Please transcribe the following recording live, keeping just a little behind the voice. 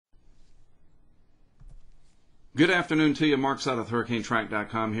Good afternoon to you. Mark Sott with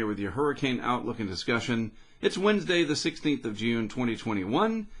HurricaneTrack.com here with your hurricane outlook and discussion. It's Wednesday, the 16th of June,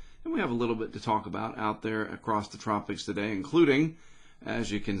 2021, and we have a little bit to talk about out there across the tropics today, including,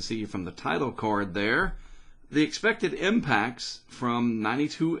 as you can see from the title card there, the expected impacts from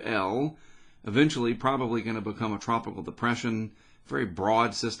 92L, eventually probably going to become a tropical depression, very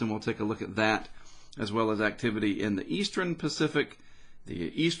broad system. We'll take a look at that, as well as activity in the eastern Pacific,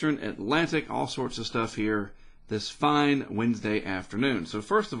 the eastern Atlantic, all sorts of stuff here this fine Wednesday afternoon. So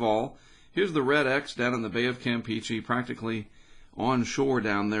first of all, here's the red X down in the Bay of Campeche, practically onshore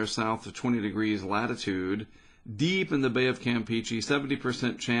down there south of 20 degrees latitude, deep in the Bay of Campeche,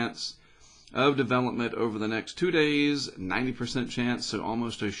 70% chance of development over the next 2 days, 90% chance, so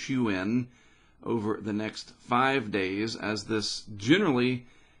almost a shoe-in over the next 5 days as this generally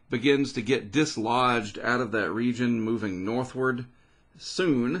begins to get dislodged out of that region, moving northward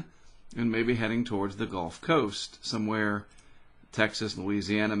soon, and maybe heading towards the Gulf Coast, somewhere Texas,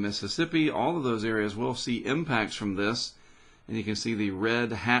 Louisiana, Mississippi. All of those areas will see impacts from this, and you can see the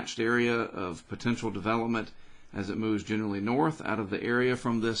red hatched area of potential development as it moves generally north out of the area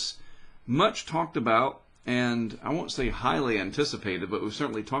from this much talked about, and I won't say highly anticipated, but we've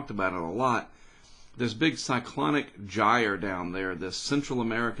certainly talked about it a lot, this big cyclonic gyre down there, this Central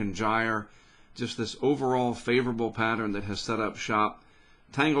American gyre, just this overall favorable pattern that has set up shop,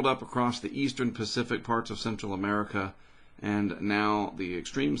 tangled up across the eastern Pacific parts of Central America, and now the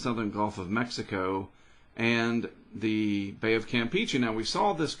extreme southern Gulf of Mexico and the Bay of Campeche. Now, we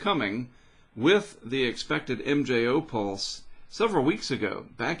saw this coming with the expected MJO pulse several weeks ago.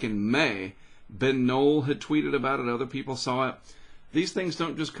 Back in May, Ben Knoll had tweeted about it. Other people saw it. These things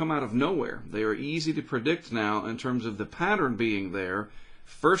don't just come out of nowhere. They are easy to predict now in terms of the pattern being there.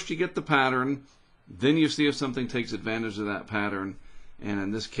 First you get the pattern, then you see if something takes advantage of that pattern. And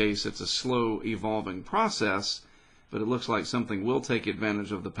in this case, it's a slow evolving process, but it looks like something will take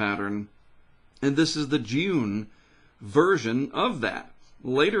advantage of the pattern. And this is the June version of that.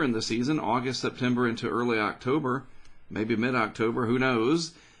 Later in the season, August, September into early October, maybe mid-October, who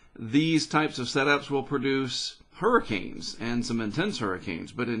knows, these types of setups will produce hurricanes and some intense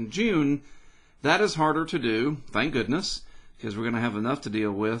hurricanes. But in June, that is harder to do, thank goodness, because we're going to have enough to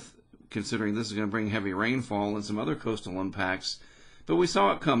deal with, considering this is going to bring heavy rainfall and some other coastal impacts. But we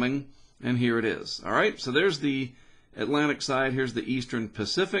saw it coming, and here it is. All right, so there's the Atlantic side. Here's the eastern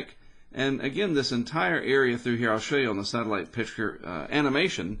Pacific. And again, this entire area through here, I'll show you on the satellite picture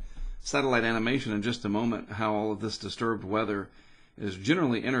satellite animation in just a moment, how all of this disturbed weather is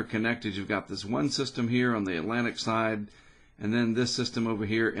generally interconnected. You've got this one system here on the Atlantic side, and then this system over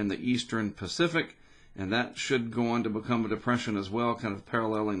here in the eastern Pacific, and that should go on to become a depression as well, kind of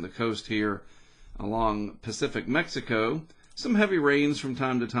paralleling the coast here along Pacific Mexico. Some heavy rains from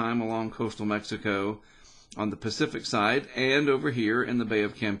time to time along coastal Mexico on the Pacific side and over here in the Bay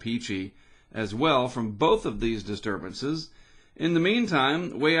of Campeche as well from both of these disturbances. In the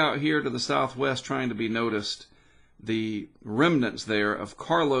meantime, way out here to the southwest trying to be noticed, the remnants there of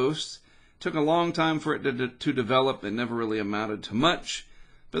Carlos. Took a long time for it to develop. It never really amounted to much,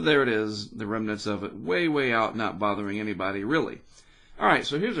 but there it is, the remnants of it, way out, not bothering anybody really. All right,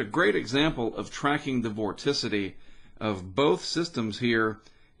 so here's a great example of tracking the vorticity of both systems here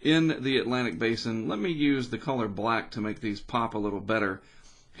in the Atlantic Basin. Let me use the color black to make these pop a little better.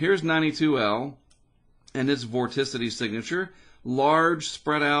 Here's 92L and its vorticity signature. Large,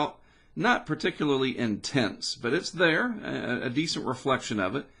 spread out, not particularly intense, but it's there, a decent reflection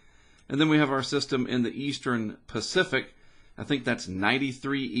of it. And then we have our system in the eastern Pacific. I think that's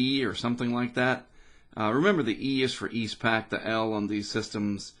 93E or something like that. Remember, the E is for East Pac, the L on these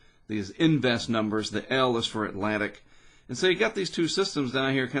systems, these invest numbers, the L is for Atlantic. And so you got these two systems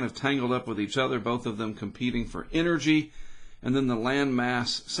down here kind of tangled up with each other, both of them competing for energy. And then the land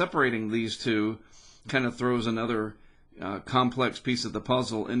mass separating these two kind of throws another complex piece of the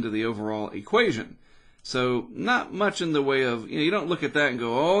puzzle into the overall equation. So not much in the way of, you don't look at that and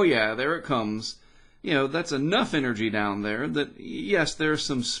go, oh yeah, there it comes. That's enough energy down there that, yes, there's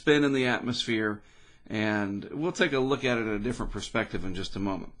some spin in the atmosphere. And we'll take a look at it at a different perspective in just a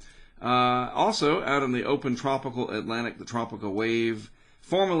moment. Also, out in the open tropical Atlantic, the tropical wave,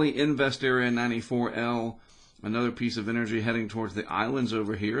 formerly invest area 94L, another piece of energy heading towards the islands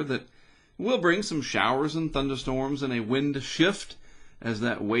over here that will bring some showers and thunderstorms and a wind shift as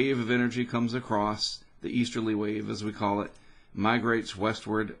that wave of energy comes across, the easterly wave as we call it, migrates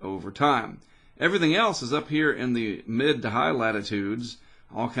westward over time. Everything else is up here in the mid to high latitudes,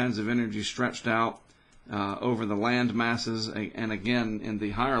 all kinds of energy stretched out over the land masses and again in the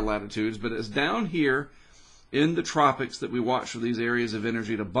higher latitudes, but it's down here in the tropics that we watch for these areas of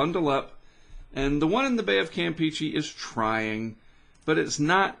energy to bundle up And the one in the Bay of Campeche is trying, but it's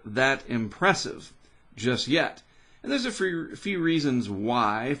not that impressive just yet. And there's a few reasons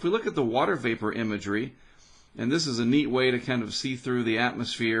why. If we look at the water vapor imagery, and this is a neat way to kind of see through the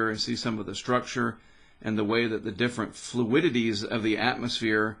atmosphere and see some of the structure and the way that the different fluidities of the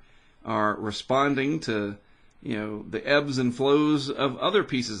atmosphere are responding to, the ebbs and flows of other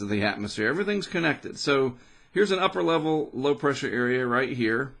pieces of the atmosphere. Everything's connected. So here's an upper level low pressure area right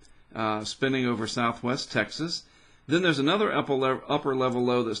here, spinning over southwest Texas. Then there's another upper level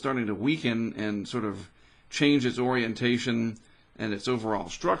low that's starting to weaken and sort of change its orientation and its overall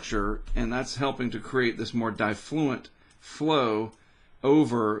structure, and that's helping to create this more diffluent flow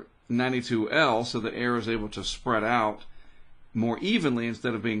over 92L, so the air is able to spread out more evenly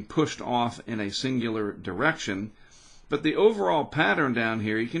instead of being pushed off in a singular direction. But the overall pattern down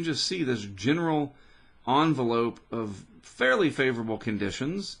here, you can just see this general envelope of fairly favorable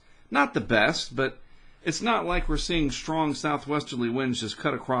conditions. Not the best, but it's not like we're seeing strong southwesterly winds just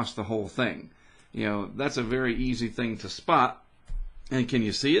cut across the whole thing. That's a very easy thing to spot. And can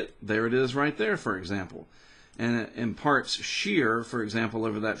you see it? There it is right there, for example. And it imparts shear, for example,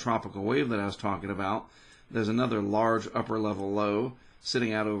 over that tropical wave that I was talking about. There's another large upper level low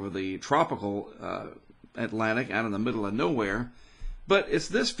sitting out over the tropical Atlantic, out in the middle of nowhere. But it's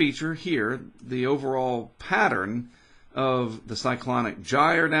this feature here, the overall pattern of the cyclonic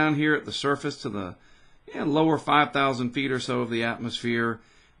gyre down here at the surface to the lower 5,000 feet or so of the atmosphere.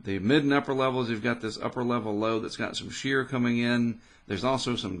 The mid and upper levels, you've got this upper level low that's got some shear coming in. There's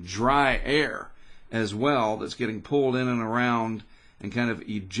also some dry air as well that's getting pulled in and around and kind of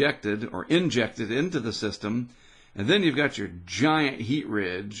ejected or injected into the system. And then you've got your giant heat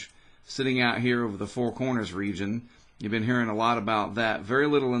ridge sitting out here over the Four Corners region. You've been hearing a lot about that. Very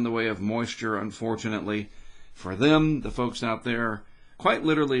little in the way of moisture, unfortunately. For them, the folks out there, quite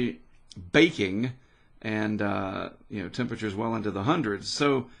literally baking, and temperatures well into the hundreds.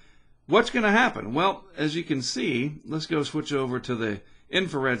 So what's going to happen? Well, as you can see, let's go switch over to the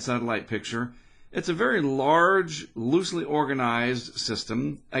infrared satellite picture. It's a very large, loosely organized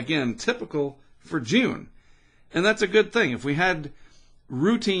system, again, typical for June. And that's a good thing. If we had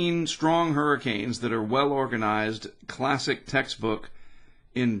routine, strong hurricanes that are well organized, classic textbook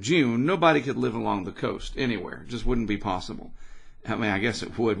in June, nobody could live along the coast anywhere. It just wouldn't be possible. I mean, I guess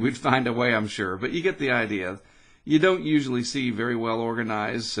it would. We'd find a way, I'm sure. But you get the idea. You don't usually see very well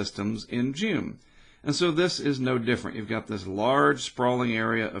organized systems in June. And so this is no different. You've got this large, sprawling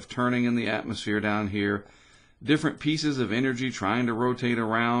area of turning in the atmosphere down here. Different pieces of energy trying to rotate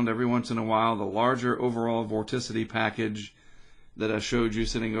around every once in a while. The larger overall vorticity package that I showed you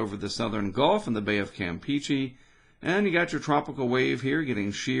sitting over the southern Gulf in the Bay of Campeche. And you got your tropical wave here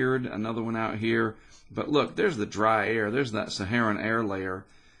getting sheared. Another one out here. But look, there's the dry air. There's that Saharan air layer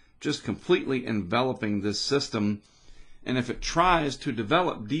just completely enveloping this system. And if it tries to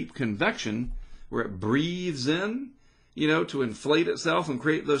develop deep convection, where it breathes in, to inflate itself and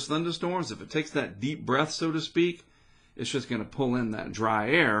create those thunderstorms, if it takes that deep breath, so to speak, it's just going to pull in that dry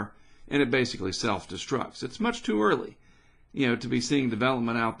air, and it basically self-destructs. It's much too early, to be seeing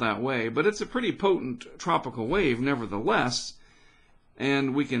development out that way. But it's a pretty potent tropical wave, nevertheless.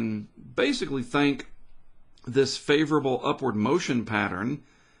 And we can basically thank this favorable upward motion pattern,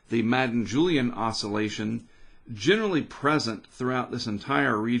 the Madden-Julian oscillation, generally present throughout this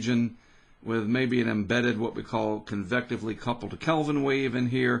entire region, with maybe an embedded, what we call convectively coupled Kelvin wave in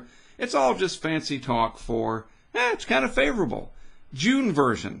here. It's all just fancy talk for, it's kind of favorable. June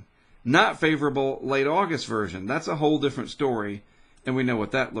version, not favorable late August version. That's a whole different story, and we know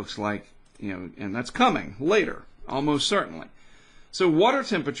what that looks like, and that's coming later, almost certainly. So water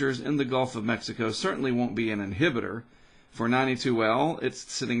temperatures in the Gulf of Mexico certainly won't be an inhibitor for 92L.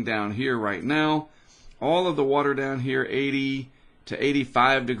 It's sitting down here right now. All of the water down here, 80 to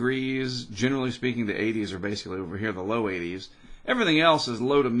 85 degrees. Generally speaking, the 80s are basically over here, the low 80s. Everything else is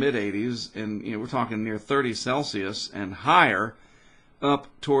low to mid 80s, and we're talking near 30 Celsius and higher up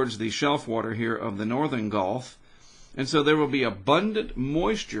towards the shelf water here of the northern Gulf. And so there will be abundant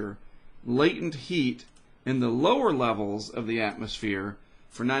moisture, latent heat in the lower levels of the atmosphere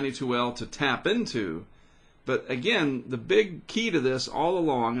for 92L to tap into. But again, the big key to this all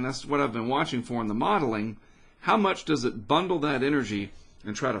along, and that's what I've been watching for in the modeling, how much does it bundle that energy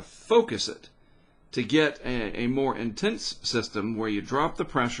and try to focus it to get a more intense system where you drop the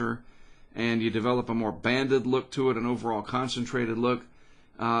pressure and you develop a more banded look to it, an overall concentrated look,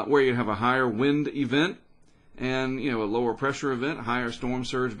 where you have a higher wind event and a lower pressure event, higher storm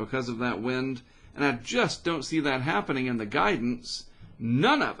surge because of that wind. And I just don't see that happening in the guidance.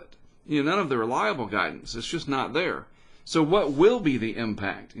 None of it. None of the reliable guidance. It's just not there. So what will be the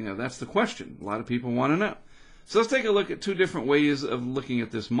impact? That's the question. A lot of people want to know. So let's take a look at two different ways of looking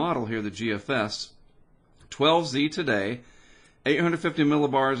at this model here, the GFS. 12Z today, 850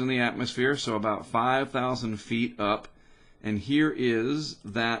 millibars in the atmosphere, so about 5,000 feet up. And here is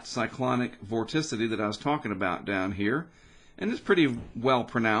that cyclonic vorticity that I was talking about down here. And it's pretty well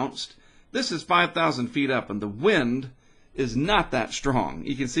pronounced. This is 5,000 feet up, and the wind is not that strong.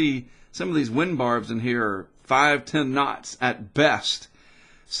 You can see some of these wind barbs in here are 5-10 knots at best.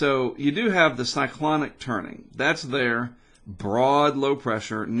 So you do have the cyclonic turning. That's there, broad low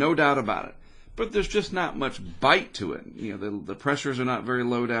pressure, no doubt about it. But there's just not much bite to it. The pressures are not very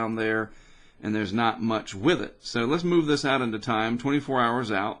low down there, and there's not much with it. So let's move this out into time, 24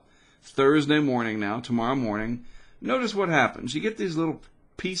 hours out, Thursday morning now, tomorrow morning. Notice what happens. You get these little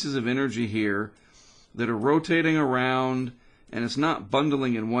pieces of energy here that are rotating around, and it's not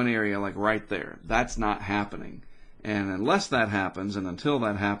bundling in one area like right there. That's not happening. And unless that happens, and until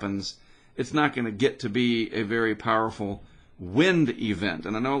that happens, it's not going to get to be a very powerful wind event.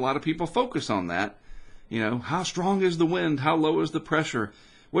 And I know a lot of people focus on that. How strong is the wind? How low is the pressure?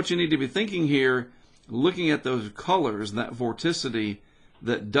 What you need to be thinking here, looking at those colors, that vorticity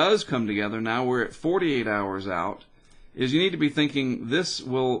that does come together, now we're at 48 hours out, is you need to be thinking this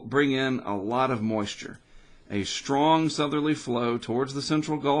will bring in a lot of moisture. A strong southerly flow towards the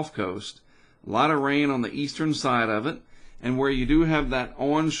central Gulf Coast, a lot of rain on the eastern side of it, and where you do have that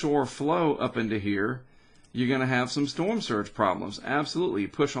onshore flow up into here, you're going to have some storm surge problems. Absolutely. You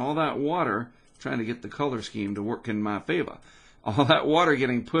push all that water, trying to get the color scheme to work in my favor. All that water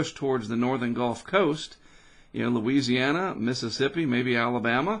getting pushed towards the northern Gulf Coast, Louisiana, Mississippi, maybe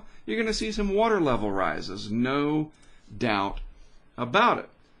Alabama, you're going to see some water level rises. No doubt about it.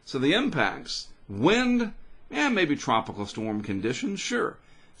 So the impacts, wind, maybe tropical storm conditions, sure.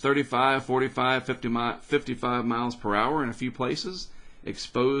 35, 45, 55 miles per hour in a few places.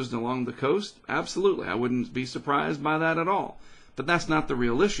 Exposed along the coast, absolutely. I wouldn't be surprised by that at all. But that's not the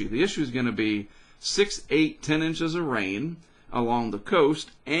real issue. The issue is going to be 6, 8, 10 inches of rain along the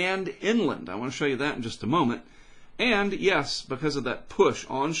coast and inland. I want to show you that in just a moment. And yes, because of that push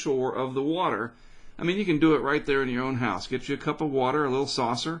onshore of the water, you can do it right there in your own house. Get you a cup of water, a little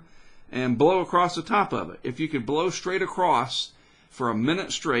saucer, and blow across the top of it. If you could blow straight across for a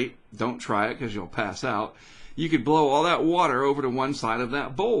minute straight, don't try it because you'll pass out. You could blow all that water over to one side of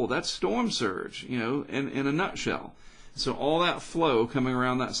that bowl. That's storm surge, in a nutshell. So all that flow coming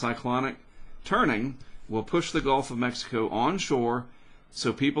around that cyclonic turning will push the Gulf of Mexico onshore.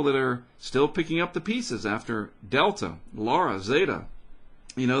 So people that are still picking up the pieces after Delta, Laura, Zeta,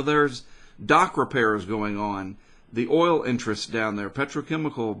 there's dock repairs going on, the oil interests down there,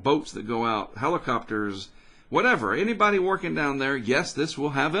 petrochemical boats that go out, helicopters, whatever. Anybody working down there, yes, this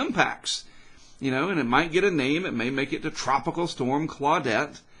will have impacts. And it might get a name. It may make it to Tropical Storm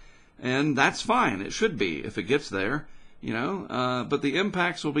Claudette, and that's fine. It should be if it gets there, But the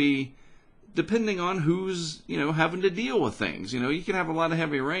impacts will be depending on who's, having to deal with things. You can have a lot of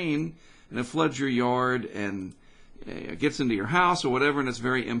heavy rain, and it floods your yard and gets into your house or whatever, and it's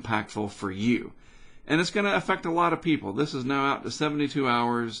very impactful for you. And it's going to affect a lot of people. This is now out to 72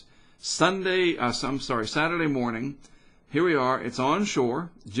 hours. Saturday morning. Here we are. It's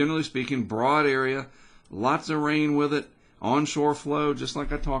onshore, generally speaking, broad area, lots of rain with it, onshore flow, just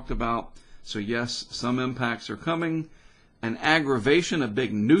like I talked about. So yes, some impacts are coming. An aggravation, a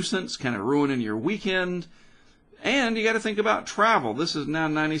big nuisance, kind of ruining your weekend. And you got to think about travel. This is now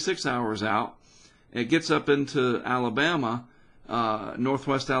 96 hours out. It gets up into Alabama,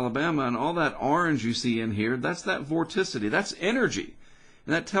 northwest Alabama, and all that orange you see in here, that's that vorticity. That's energy.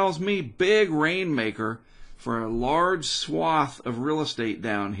 And that tells me big rainmaker for a large swath of real estate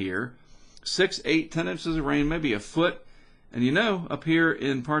down here. 6, 8, 10 inches of rain, maybe a foot. And up here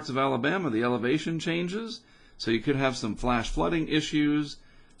in parts of Alabama, the elevation changes. So you could have some flash flooding issues.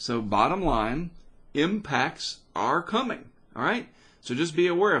 So bottom line, impacts are coming. All right? So just be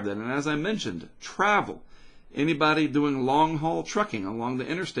aware of that. And as I mentioned, travel. Anybody doing long-haul trucking along the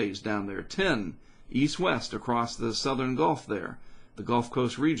interstates down there, 10, east-west across the southern Gulf there, the Gulf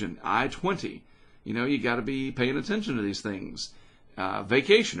Coast region, I-20. You got to be paying attention to these things.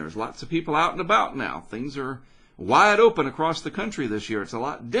 Vacationers, lots of people out and about now. Things are wide open across the country this year. It's a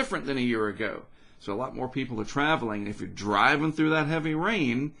lot different than a year ago. So a lot more people are traveling. If you're driving through that heavy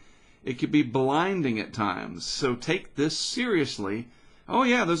rain, it could be blinding at times. So take this seriously. Oh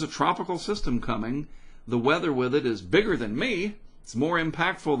yeah, there's a tropical system coming. The weather with it is bigger than me. It's more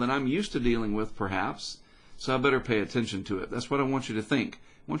impactful than I'm used to dealing with, perhaps. So I better pay attention to it. That's what I want you to think.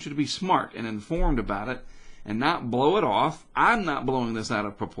 I want you to be smart and informed about it and not blow it off. I'm not blowing this out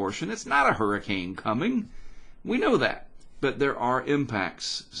of proportion. It's not a hurricane coming. We know that. but there are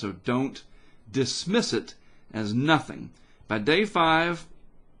impacts, so don't dismiss it as nothing. By day 5,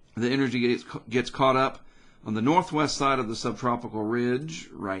 the energy gets caught up on the northwest side of the subtropical ridge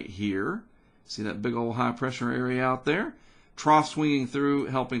right here. See that big old high pressure area out there? Trough swinging through,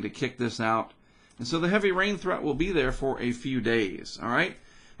 helping to kick this out. And so the heavy rain threat will be there for a few days, all right?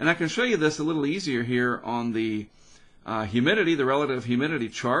 And I can show you this a little easier here on the humidity, the relative humidity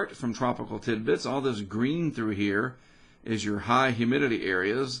chart from Tropical Tidbits. All this green through here is your high humidity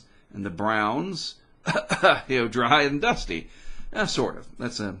areas, and the browns, dry and dusty. Sort of.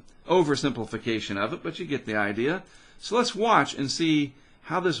 That's an oversimplification of it, but you get the idea. So let's watch and see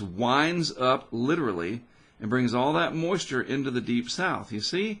how this winds up literally and brings all that moisture into the deep south. You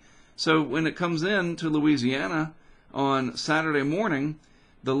see? So when it comes in to Louisiana on Saturday morning,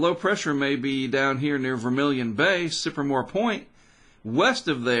 the low pressure may be down here near Vermilion Bay, Sycamore Point. West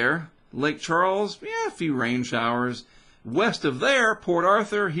of there, Lake Charles, a few rain showers. West of there, Port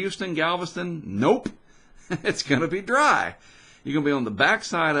Arthur, Houston, Galveston, nope. It's going to be dry. You're going to be on the back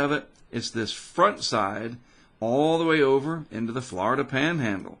side of it. It's this front side all the way over into the Florida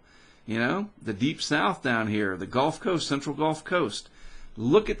Panhandle. You know, the deep south down here, the Gulf Coast, Central Gulf Coast.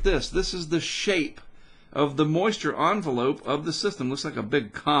 Look at this. This is the shape of the moisture envelope of the system. Looks like a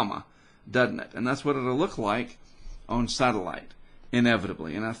big comma, doesn't it? And that's what it'll look like on satellite,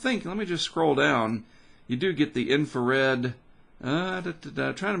 inevitably. And I think, let me just scroll down, you do get the infrared, trying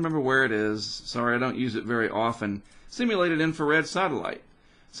to remember where it is. Sorry, I don't use it very often. Simulated infrared satellite.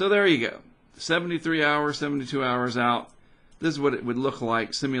 So there you go. 73 hours, 72 hours out. This is what it would look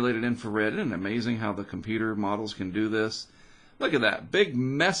like, simulated infrared. Isn't it amazing how the computer models can do this? Look at that. Big,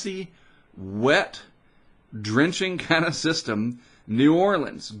 messy, wet, drenching kind of system. New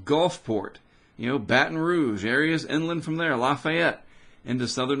Orleans, Gulfport, Baton Rouge, areas inland from there, Lafayette, into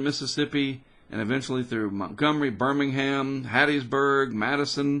southern Mississippi, and eventually through Montgomery, Birmingham, Hattiesburg,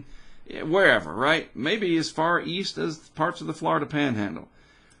 Madison, wherever, right? Maybe as far east as parts of the Florida Panhandle.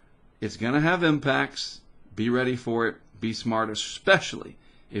 It's going to have impacts. Be ready for it. Be smart, especially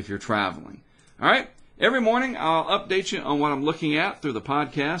if you're traveling. All right? Every morning, I'll update you on what I'm looking at through the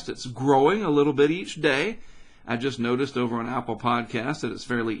podcast. It's growing a little bit each day. I just noticed over on Apple Podcasts that it's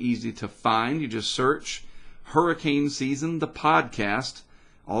fairly easy to find. You just search Hurricane Season, the podcast.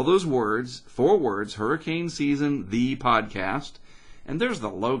 All those words, 4 words, Hurricane Season, the podcast. And there's the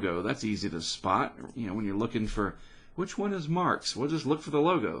logo. That's easy to spot. When you're looking for, which one is Mark's? We'll just look for the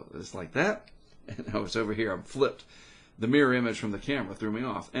logo. It's like that. No, it's over here. I'm flipped. The mirror image from the camera threw me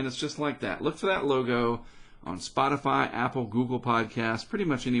off. And it's just like that. Look for that logo on Spotify, Apple, Google Podcasts, pretty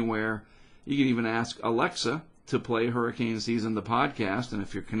much anywhere. You can even ask Alexa to play Hurricane Season, the podcast. And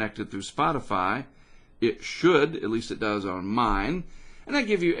if you're connected through Spotify, it should, at least it does on mine. And I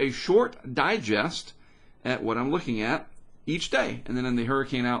give you a short digest at what I'm looking at each day. And then in the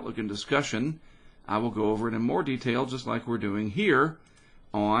Hurricane Outlook and discussion, I will go over it in more detail, just like we're doing here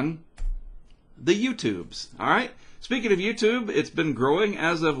on the YouTubes. All right? Speaking of YouTube, it's been growing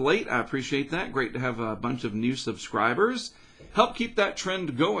as of late. I appreciate that. Great to have a bunch of new subscribers. Help keep that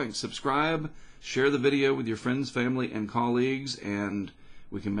trend going. Subscribe, share the video with your friends, family, and colleagues, and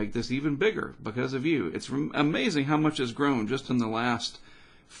we can make this even bigger because of you. It's amazing how much has grown just in the last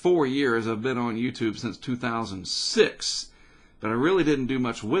 4 years. I've been on YouTube since 2006, but I really didn't do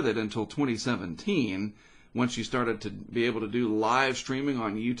much with it until 2017, once you started to be able to do live streaming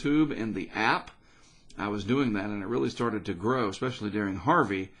on YouTube in the app. I was doing that, and it really started to grow, especially during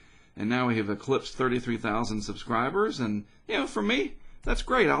Harvey. And now we have eclipsed 33,000 subscribers. And, for me, that's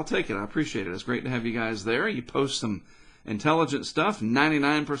great. I'll take it. I appreciate it. It's great to have you guys there. You post some intelligent stuff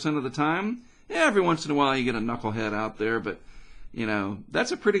 99% of the time. Every once in a while you get a knucklehead out there, but,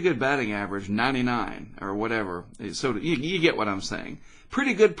 that's a pretty good batting average, 99 or whatever. So you get what I'm saying.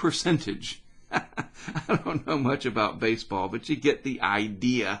 Pretty good percentage. I don't know much about baseball, but you get the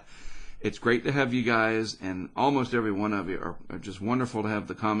idea. It's great to have you guys, and almost every one of you are just wonderful to have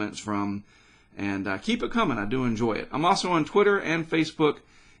the comments from. And keep it coming. I do enjoy it. I'm also on Twitter and Facebook.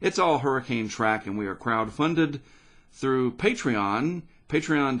 It's all HurricaneTrack, and we are crowdfunded through Patreon,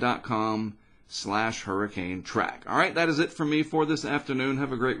 patreon.com/HurricaneTrack. All right, that is it for me for this afternoon.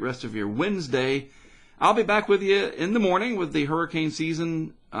 Have a great rest of your Wednesday. I'll be back with you in the morning with the Hurricane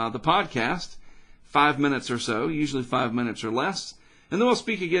Season, the podcast, 5 minutes or so, usually 5 minutes or less. And then we'll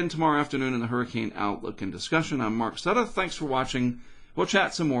speak again tomorrow afternoon in the Hurricane Outlook and discussion. I'm Mark Sutter. Thanks for watching. We'll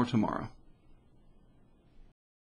chat some more tomorrow.